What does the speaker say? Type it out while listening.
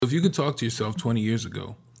If you could talk to yourself 20 years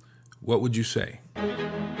ago, what would you say?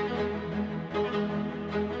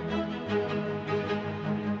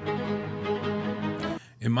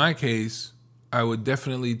 In my case, I would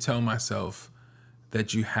definitely tell myself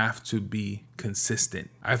that you have to be consistent.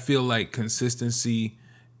 I feel like consistency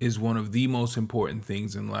is one of the most important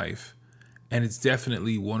things in life, and it's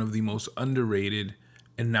definitely one of the most underrated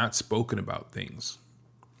and not spoken about things.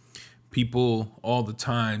 People all the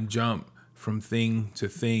time jump from thing to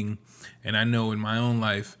thing, and I know in my own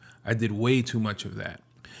life, I did way too much of that.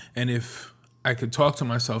 And if I could talk to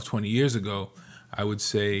myself 20 years ago, I would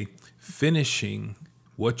say finishing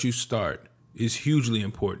what you start is hugely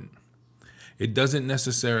important. It doesn't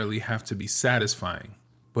necessarily have to be satisfying,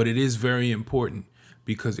 but it is very important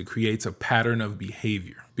because it creates a pattern of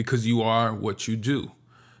behavior, because you are what you do.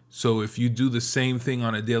 So if you do the same thing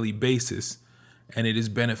on a daily basis and it is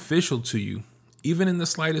beneficial to you, even in the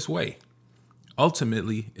slightest way,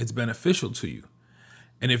 ultimately it's beneficial to you.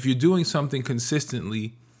 And if you're doing something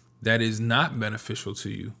consistently that is not beneficial to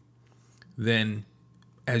you, then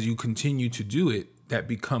as you continue to do it, that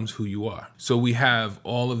becomes who you are. So we have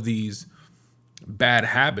all of these bad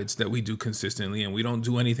habits that we do consistently and we don't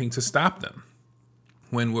do anything to stop them.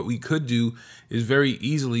 When what we could do is very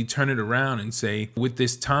easily turn it around and say, with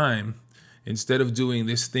this time, instead of doing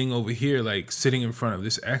this thing over here, like sitting in front of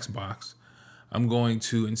this Xbox, I'm going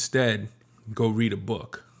to instead go read a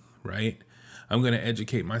book, right? I'm going to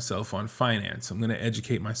educate myself on finance. I'm going to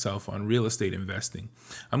educate myself on real estate investing.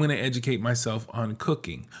 I'm going to educate myself on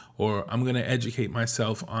cooking, or I'm going to educate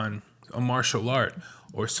myself on a martial art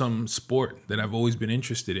or some sport that I've always been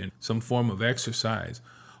interested in, some form of exercise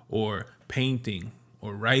or painting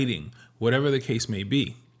or writing, whatever the case may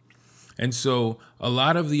be. And so a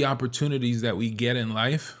lot of the opportunities that we get in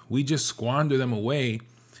life, we just squander them away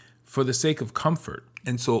for the sake of comfort.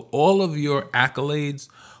 And so all of your accolades,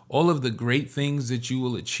 all of the great things that you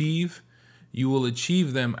will achieve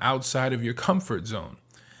them outside of your comfort zone.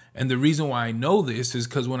 And the reason why I know this is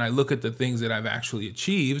because when I look at the things that I've actually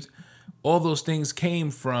achieved, all those things came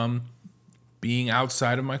from being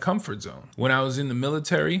outside of my comfort zone. When I was in the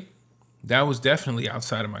military, that was definitely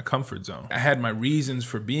outside of my comfort zone. I had my reasons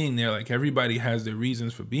for being there, like everybody has their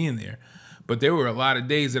reasons for being there. But there were a lot of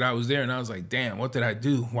days that I was there and I was like, damn, what did I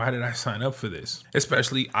do? Why did I sign up for this?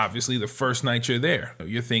 Especially, obviously, the first night you're there.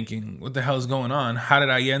 You're thinking, what the hell is going on? How did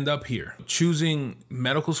I end up here? Choosing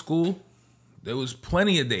medical school, there was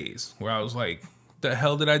plenty of days where I was like, the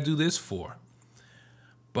hell did I do this for?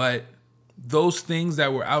 But those things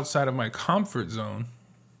that were outside of my comfort zone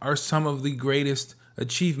are some of the greatest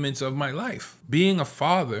achievements of my life. Being a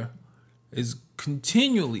father is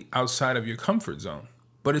continually outside of your comfort zone.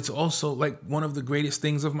 But it's also like one of the greatest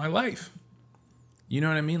things of my life. You know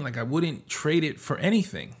what I mean? Like I wouldn't trade it for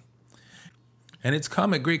anything. And it's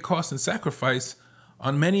come at great cost and sacrifice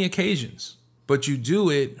on many occasions. But you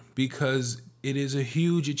do it because it is a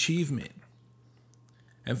huge achievement.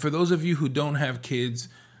 And for those of you who don't have kids,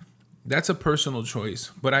 that's a personal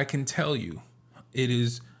choice. But I can tell you, it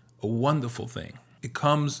is a wonderful thing. It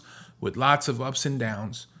comes with lots of ups and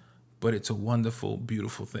downs, but it's a wonderful,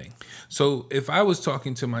 beautiful thing. So if I was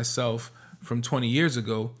talking to myself from 20 years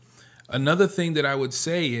ago, another thing that I would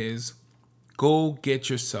say is go get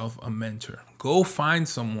yourself a mentor. Go find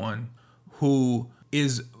someone who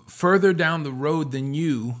is further down the road than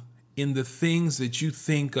you in the things that you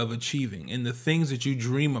think of achieving, in the things that you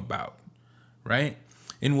dream about, right?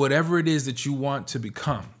 In whatever it is that you want to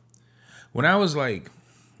become. When I was like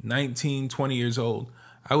 19, 20 years old,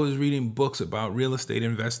 I was reading books about real estate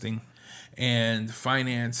investing and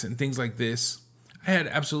finance and things like this. I had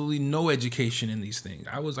absolutely no education in these things.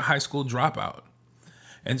 I was a high school dropout.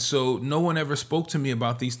 And so no one ever spoke to me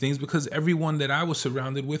about these things because everyone that I was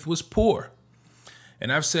surrounded with was poor. And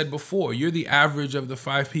I've said before, you're the average of the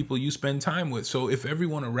 5 people you spend time with. So if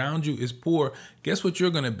everyone around you is poor, guess what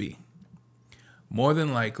you're going to be? More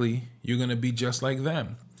than likely, you're going to be just like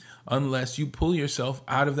them, unless you pull yourself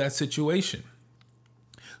out of that situation.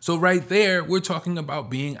 So right there, we're talking about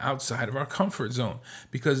being outside of our comfort zone,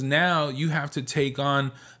 because now you have to take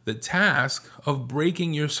on the task of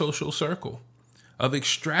breaking your social circle, of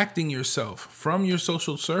extracting yourself from your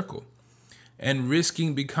social circle and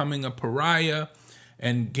risking becoming a pariah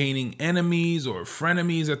and gaining enemies or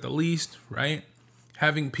frenemies at the least, right?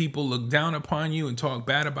 Having people look down upon you and talk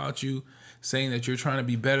bad about you, saying that you're trying to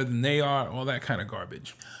be better than they are, all that kind of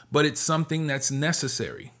garbage. But it's something that's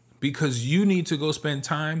necessary, because you need to go spend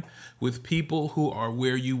time with people who are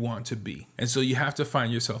where you want to be. And so you have to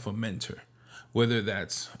find yourself a mentor, whether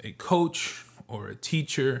that's a coach or a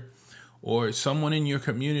teacher or someone in your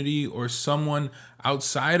community or someone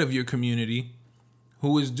outside of your community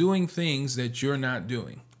who is doing things that you're not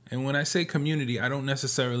doing. And when I say community, I don't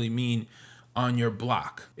necessarily mean on your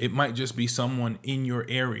block. It might just be someone in your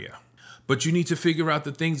area. But you need to figure out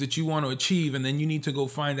the things that you want to achieve, and then you need to go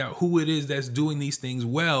find out who it is that's doing these things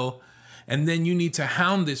well, and then you need to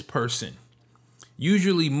hound this person.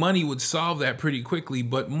 Usually money would solve that pretty quickly,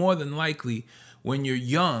 but more than likely, when you're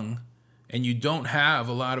young and you don't have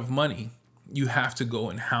a lot of money, you have to go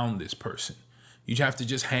and hound this person. You have to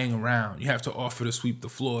just hang around. You have to offer to sweep the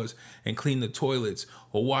floors and clean the toilets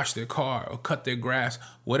or wash their car or cut their grass.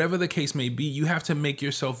 Whatever the case may be, you have to make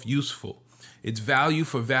yourself useful. It's value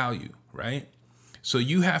for value, right? So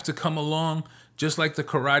you have to come along just like the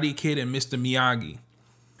Karate Kid and Mr. Miyagi.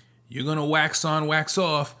 You're going to wax on, wax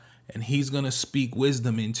off, and he's going to speak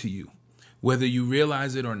wisdom into you, whether you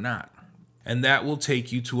realize it or not. And that will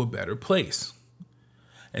take you to a better place.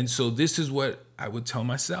 And so this is what I would tell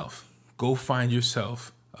myself. Go find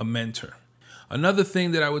yourself a mentor. Another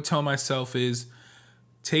thing that I would tell myself is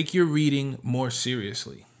take your reading more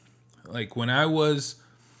seriously. Like when I was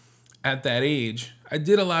at that age, I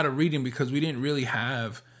did a lot of reading because we didn't really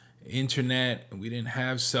have internet, we didn't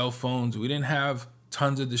have cell phones, we didn't have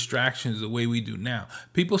tons of distractions the way we do now.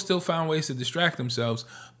 People still found ways to distract themselves,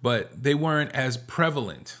 but they weren't as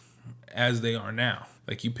prevalent as they are now.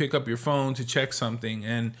 Like you pick up your phone to check something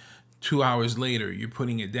and 2 hours later, you're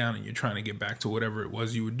putting it down and you're trying to get back to whatever it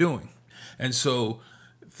was you were doing. And so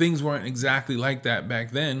things weren't exactly like that back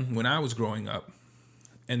then when I was growing up.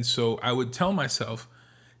 And so I would tell myself,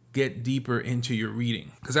 get deeper into your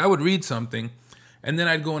reading. Because I would read something and then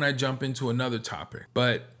I'd go and I'd jump into another topic.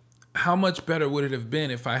 But how much better would it have been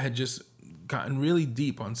if I had just gotten really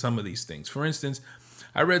deep on some of these things? For instance,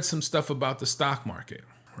 I read some stuff about the stock market.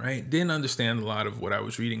 Right? Didn't understand a lot of what I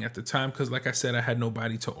was reading at the time because, like I said, I had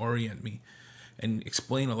nobody to orient me and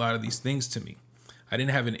explain a lot of these things to me. I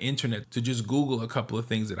didn't have an internet to just Google a couple of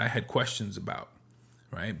things that I had questions about.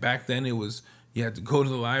 Right? Back then, it was you had to go to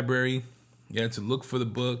the library, you had to look for the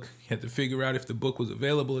book, you had to figure out if the book was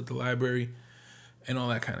available at the library, and all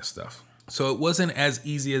that kind of stuff. So it wasn't as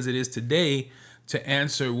easy as it is today to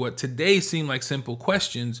answer what today seem like simple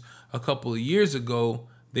questions. A couple of years ago,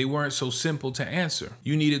 they weren't so simple to answer.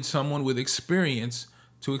 You needed someone with experience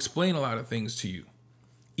to explain a lot of things to you.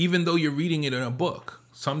 Even though you're reading it in a book,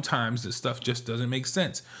 sometimes the stuff just doesn't make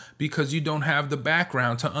sense because you don't have the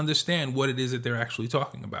background to understand what it is that they're actually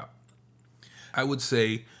talking about. I would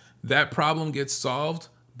say that problem gets solved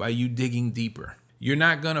by you digging deeper. You're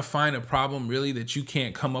not going to find a problem really that you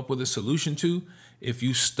can't come up with a solution to if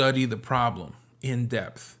you study the problem in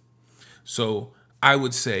depth. So I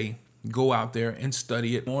would say, go out there and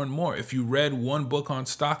study it more and more. If you read one book on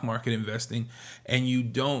stock market investing and you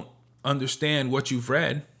don't understand what you've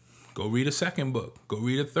read, go read a second book, go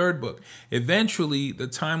read a third book. Eventually, the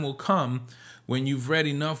time will come when you've read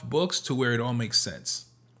enough books to where it all makes sense.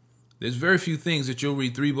 There's very few things that you'll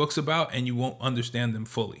read 3 books about and you won't understand them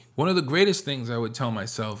fully. One of the greatest things I would tell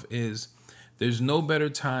myself is there's no better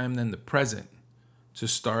time than the present to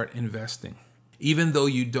start investing. Even though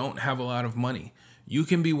you don't have a lot of money, you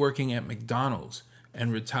can be working at McDonald's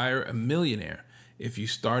and retire a millionaire if you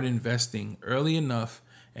start investing early enough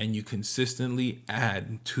and you consistently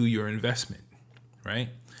add to your investment, right?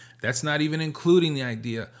 That's not even including the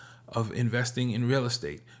idea of investing in real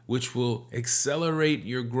estate, which will accelerate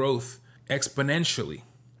your growth exponentially,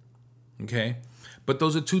 okay? But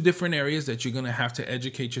those are 2 different areas that you're going to have to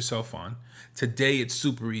educate yourself on. Today, it's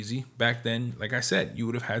super easy. Back then, like I said, you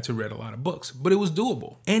would have had to read a lot of books, but it was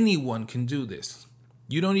doable. Anyone can do this.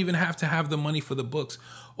 You don't even have to have the money for the books.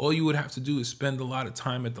 All you would have to do is spend a lot of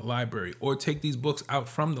time at the library or take these books out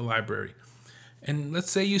from the library. And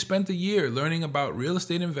let's say you spent a year learning about real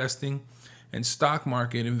estate investing and stock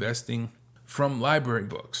market investing from library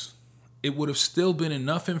books. It would have still been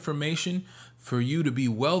enough information for you to be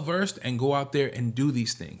well-versed and go out there and do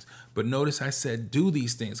these things. But notice I said do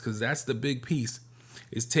these things because that's the big piece,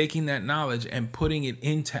 is taking that knowledge and putting it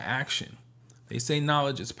into action. They say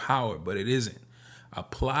knowledge is power, but it isn't.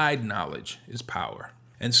 Applied knowledge is power.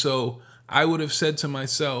 And so I would have said to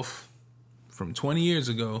myself from 20 years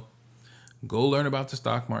ago, go learn about the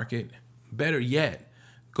stock market. Better yet,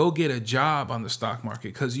 go get a job on the stock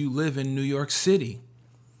market because you live in New York City.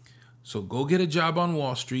 So go get a job on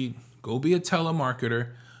Wall Street, go be a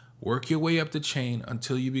telemarketer, work your way up the chain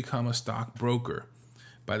until you become a stockbroker.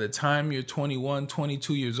 By the time you're 21,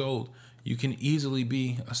 22 years old, you can easily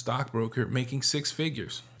be a stockbroker making 6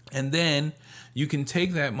 figures. And then you can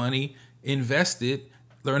take that money, invest it,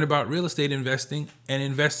 learn about real estate investing, and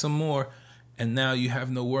invest some more. And now you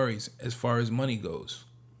have no worries as far as money goes.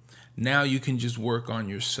 Now you can just work on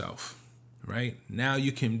yourself, right? Now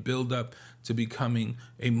you can build up to becoming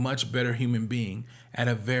a much better human being at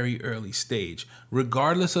a very early stage,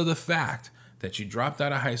 regardless of the fact that you dropped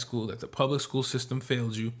out of high school, that the public school system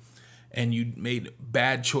failed you, and you made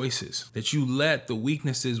bad choices, that you let the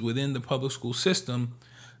weaknesses within the public school system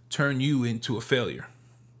turn you into a failure.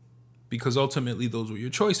 Because ultimately, those were your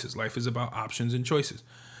choices. Life is about options and choices.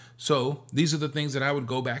 So these are the things that I would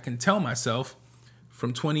go back and tell myself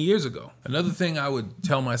from 20 years ago. Another thing I would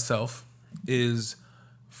tell myself is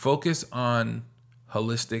focus on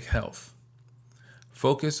holistic health.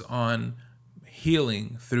 Focus on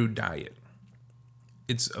healing through diet.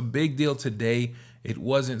 It's a big deal today. It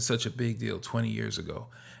wasn't such a big deal 20 years ago.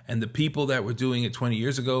 And the people that were doing it 20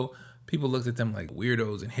 years ago, people looked at them like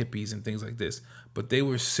weirdos and hippies and things like this. But they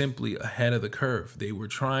were simply ahead of the curve. They were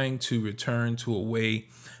trying to return to a way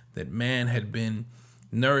that man had been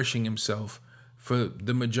nourishing himself for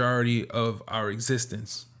the majority of our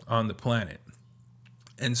existence on the planet.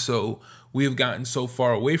 And so we have gotten so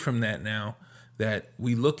far away from that now that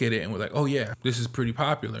we look at it and we're like, oh yeah, this is pretty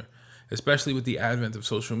popular, especially with the advent of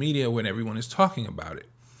social media when everyone is talking about it.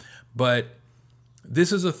 But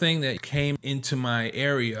this is a thing that came into my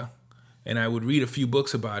area and I would read a few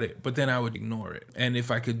books about it, but then I would ignore it. And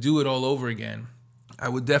if I could do it all over again, I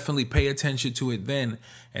would definitely pay attention to it then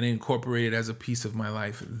and incorporate it as a piece of my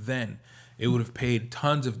life then. It would have paid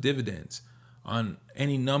tons of dividends on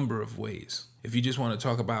any number of ways. If you just want to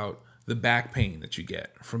talk about the back pain that you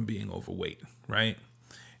get from being overweight, right?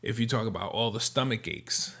 If you talk about all the stomach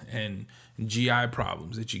aches and GI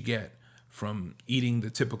problems that you get from eating the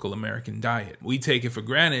typical American diet. We take it for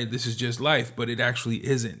granted, this is just life, but it actually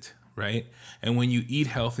isn't, right? And when you eat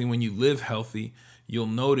healthy, when you live healthy, you'll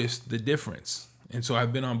notice the difference. And so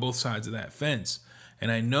I've been on both sides of that fence,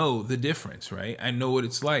 and I know the difference, right? I know what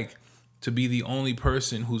it's like to be the only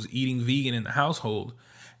person who's eating vegan in the household,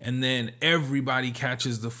 and then everybody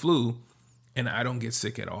catches the flu, and I don't get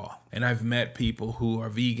sick at all. And I've met people who are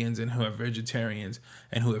vegans and who are vegetarians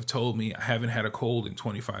and who have told me I haven't had a cold in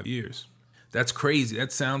 25 years. That's crazy.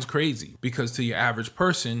 That sounds crazy because to your average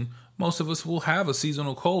person, most of us will have a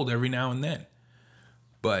seasonal cold every now and then.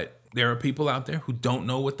 But there are people out there who don't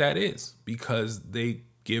know what that is because they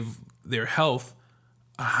give their health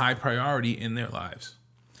a high priority in their lives.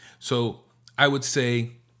 So I would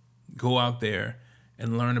say go out there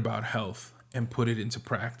and learn about health and put it into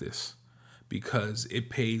practice because it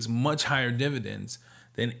pays much higher dividends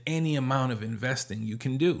than any amount of investing you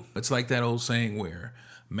can do. It's like that old saying where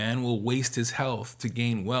man will waste his health to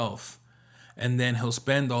gain wealth, and then he'll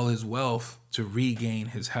spend all his wealth to regain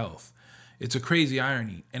his health. It's a crazy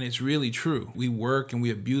irony, and it's really true. We work and we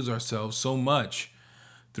abuse ourselves so much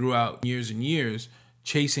throughout years and years,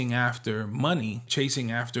 chasing after money,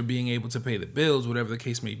 chasing after being able to pay the bills, whatever the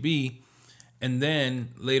case may be. And then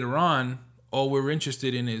later on, all we're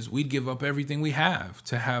interested in is we'd give up everything we have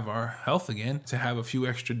to have our health again, to have a few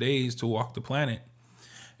extra days to walk the planet.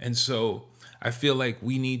 And so I feel like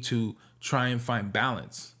we need to try and find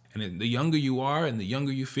balance. And the younger you are and the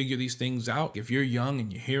younger you figure these things out, if you're young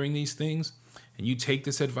and you're hearing these things and you take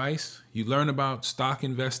this advice, you learn about stock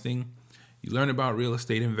investing, you learn about real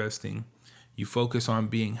estate investing, you focus on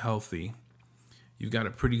being healthy, you've got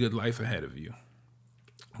a pretty good life ahead of you.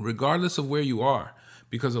 Regardless of where you are,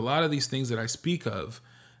 because a lot of these things that I speak of,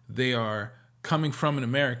 they are coming from an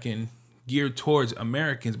American, geared towards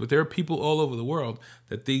Americans, but there are people all over the world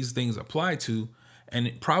that these things apply to,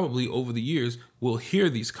 and probably over the years will hear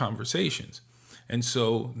these conversations. And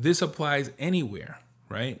so this applies anywhere,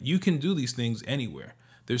 right? You can do these things anywhere.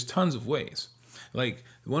 There's tons of ways. Like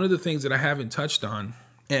one of the things that I haven't touched on,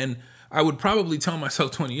 and I would probably tell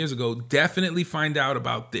myself 20 years ago, definitely find out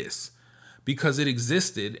about this because it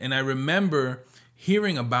existed. And I remember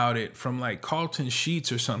hearing about it from like Carlton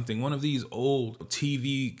Sheets or something, one of these old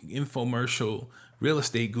TV infomercial real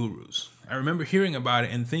estate gurus. I remember hearing about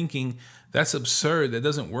it and thinking, that's absurd. That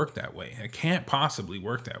doesn't work that way. It can't possibly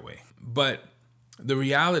work that way. But the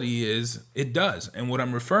reality is it does. And what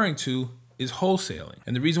I'm referring to is wholesaling.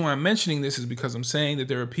 And the reason why I'm mentioning this is because I'm saying that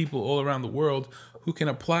there are people all around the world who can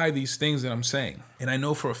apply these things that I'm saying. And I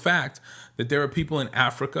know for a fact that there are people in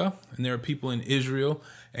Africa and there are people in Israel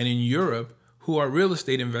and in Europe who are real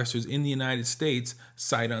estate investors in the United States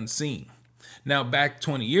sight unseen. Now, back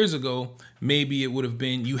 20 years ago, maybe it would have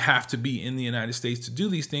been you have to be in the United States to do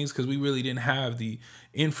these things because we really didn't have the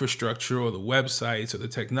infrastructure or the websites or the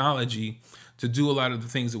technology to do a lot of the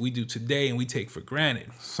things that we do today and we take for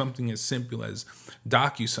granted. Something as simple as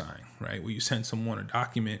DocuSign, right? Where you send someone a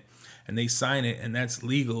document and they sign it and that's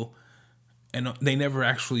legal and they never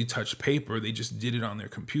actually touched paper. They just did it on their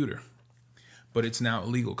computer. But it's now a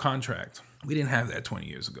legal contract. We didn't have that 20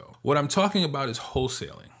 years ago. What I'm talking about is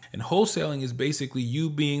wholesaling. And wholesaling is basically you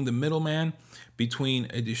being the middleman between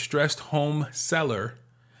a distressed home seller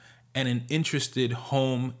and an interested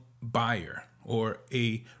home buyer or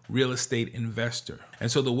a real estate investor.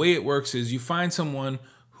 And so the way it works is you find someone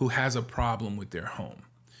who has a problem with their home.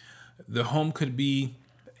 The home could be,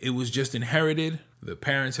 it was just inherited. The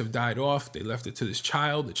parents have died off. They left it to this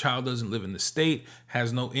child. The child doesn't live in the state,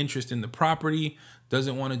 has no interest in the property,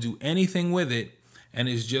 doesn't want to do anything with it, and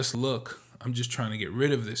is just, look, I'm just trying to get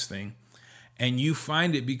rid of this thing. And you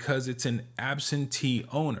find it because it's an absentee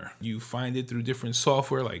owner. You find it through different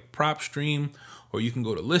software like PropStream, or you can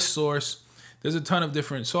go to ListSource. There's a ton of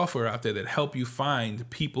different software out there that help you find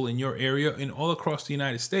people in your area and all across the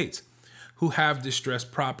United States who have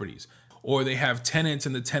distressed properties, or they have tenants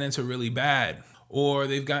and the tenants are really bad, or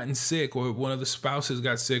they've gotten sick, or one of the spouses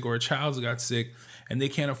got sick, or a child's got sick, and they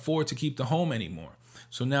can't afford to keep the home anymore.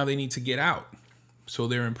 So now they need to get out. So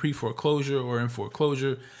they're in pre-foreclosure or in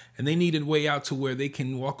foreclosure, and they need a way out to where they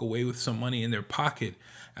can walk away with some money in their pocket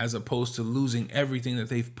as opposed to losing everything that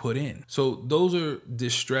they've put in. So those are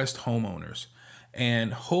distressed homeowners.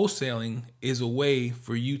 And wholesaling is a way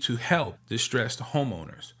for you to help distressed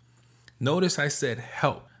homeowners. Notice I said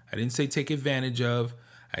help. I didn't say take advantage of.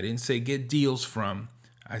 I didn't say get deals from.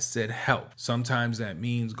 I said help. Sometimes that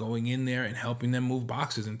means going in there and helping them move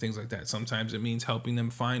boxes and things like that. Sometimes it means helping them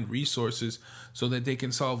find resources so that they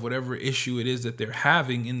can solve whatever issue it is that they're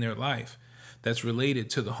having in their life that's related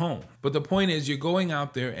to the home. But the point is, you're going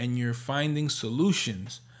out there and you're finding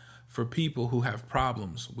solutions for people who have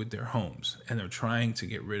problems with their homes and they're trying to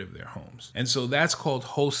get rid of their homes. And so that's called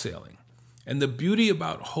wholesaling. And the beauty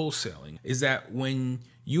about wholesaling is that when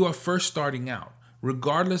you are first starting out,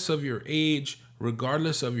 regardless of your age,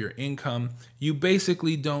 regardless of your income, you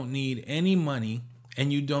basically don't need any money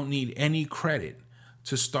and you don't need any credit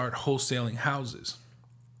to start wholesaling houses.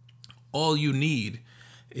 All you need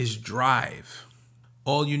is drive.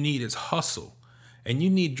 All you need is hustle. And you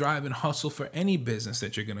need drive and hustle for any business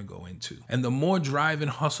that you're going to go into. And the more drive and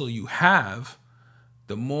hustle you have,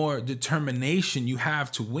 the more determination you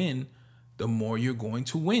have to win, the more you're going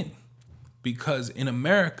to win. Because in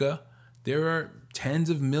America, there are tens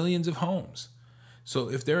of millions of homes. So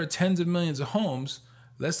if there are tens of millions of homes,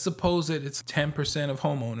 let's suppose that it's 10% of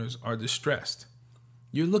homeowners are distressed.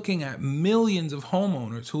 You're looking at millions of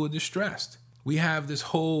homeowners who are distressed. We have this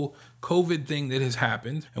whole COVID thing that has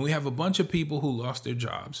happened, and we have a bunch of people who lost their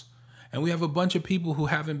jobs, and we have a bunch of people who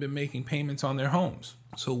haven't been making payments on their homes.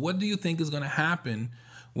 So what do you think is going to happen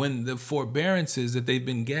when the forbearances that they've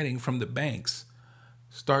been getting from the banks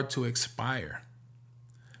start to expire?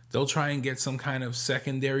 They'll try and get some kind of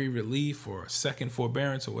secondary relief or a second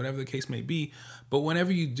forbearance or whatever the case may be. But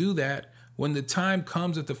whenever you do that, when the time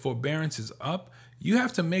comes that the forbearance is up, you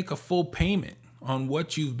have to make a full payment on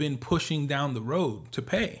what you've been pushing down the road to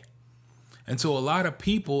pay. And so a lot of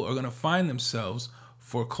people are going to find themselves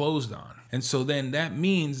foreclosed on. And so then that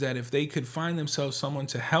means that if they could find themselves someone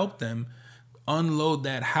to help them unload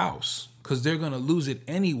that house, because they're going to lose it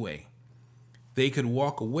anyway, they could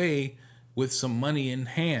walk away with some money in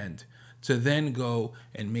hand to then go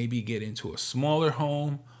and maybe get into a smaller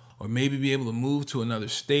home, or maybe be able to move to another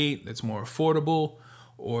state that's more affordable,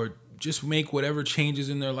 or just make whatever changes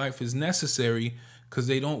in their life is necessary, because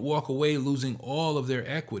they don't walk away losing all of their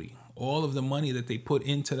equity, all of the money that they put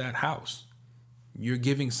into that house. You're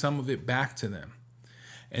giving some of it back to them.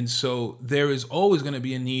 And so there is always going to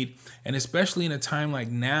be a need, and especially in a time like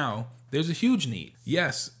now, there's a huge need.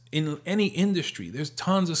 Yes, in any industry, there's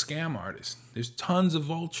tons of scam artists. There's tons of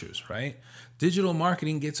vultures, right? Digital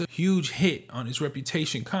marketing gets a huge hit on its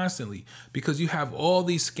reputation constantly because you have all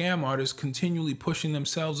these scam artists continually pushing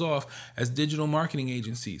themselves off as digital marketing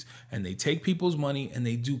agencies, and they take people's money and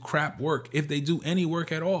they do crap work, if they do any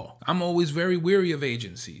work at all. I'm always very weary of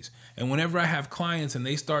agencies. And whenever I have clients and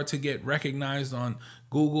they start to get recognized on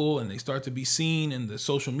Google and they start to be seen in the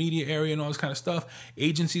social media area and all this kind of stuff,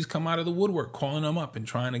 agencies come out of the woodwork calling them up and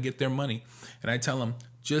trying to get their money. And I tell them,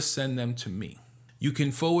 just send them to me. You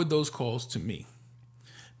can forward those calls to me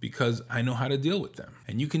because I know how to deal with them.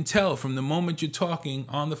 And you can tell from the moment you're talking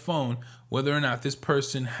on the phone whether or not this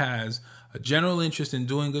person has a general interest in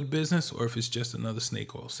doing good business or if it's just another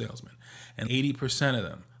snake oil salesman. And 80% of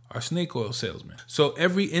them are snake oil salesmen. So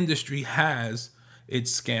every industry has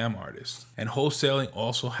its scam artists, and wholesaling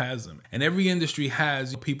also has them. And every industry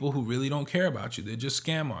has people who really don't care about you. They're just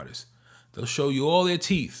scam artists. They'll show you all their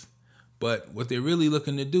teeth, but what they're really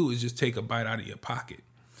looking to do is just take a bite out of your pocket.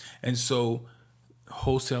 And so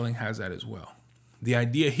wholesaling has that as well. The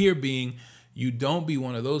idea here being you don't be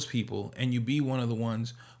one of those people and you be one of the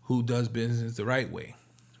ones who does business the right way.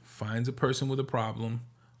 Finds a person with a problem,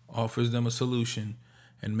 offers them a solution,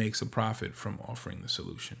 and makes a profit from offering the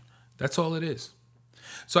solution. That's all it is.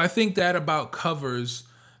 So I think that about covers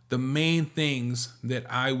the main things that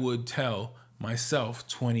I would tell myself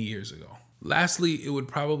 20 years ago. Lastly, it would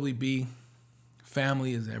probably be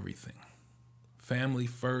family is everything. Family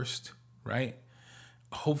first, right?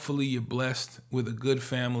 Hopefully you're blessed with a good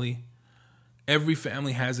family. Every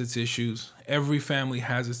family has its issues. Every family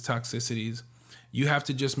has its toxicities. You have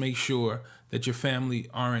to just make sure that your family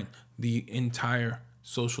aren't the entire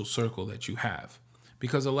social circle that you have.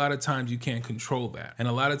 Because a lot of times you can't control that. And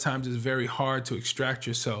a lot of times it's very hard to extract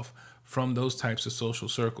yourself from those types of social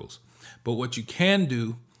circles. But what you can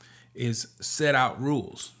do is set out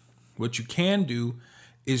rules. What you can do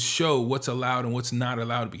is show what's allowed and what's not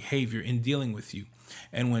allowed behavior in dealing with you.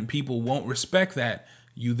 And when people won't respect that,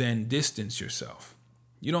 you then distance yourself.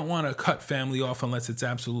 You don't want to cut family off unless it's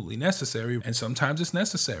absolutely necessary, and sometimes it's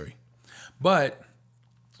necessary. But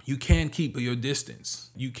you can keep your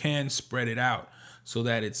distance. You can spread it out so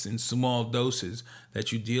that it's in small doses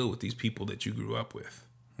that you deal with these people that you grew up with,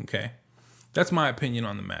 okay? That's my opinion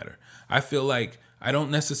on the matter. I feel like I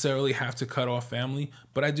don't necessarily have to cut off family,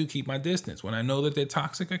 but I do keep my distance. When I know that they're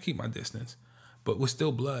toxic, I keep my distance. But we're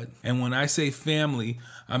still blood. And when I say family,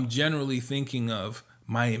 I'm generally thinking of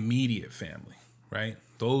my immediate family, right?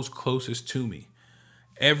 Those closest to me.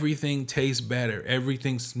 Everything tastes better.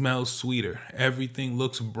 Everything smells sweeter. Everything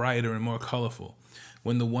looks brighter and more colorful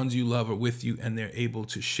when the ones you love are with you and they're able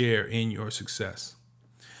to share in your success.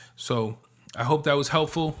 So I hope that was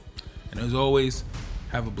helpful. And as always,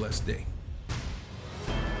 have a blessed day.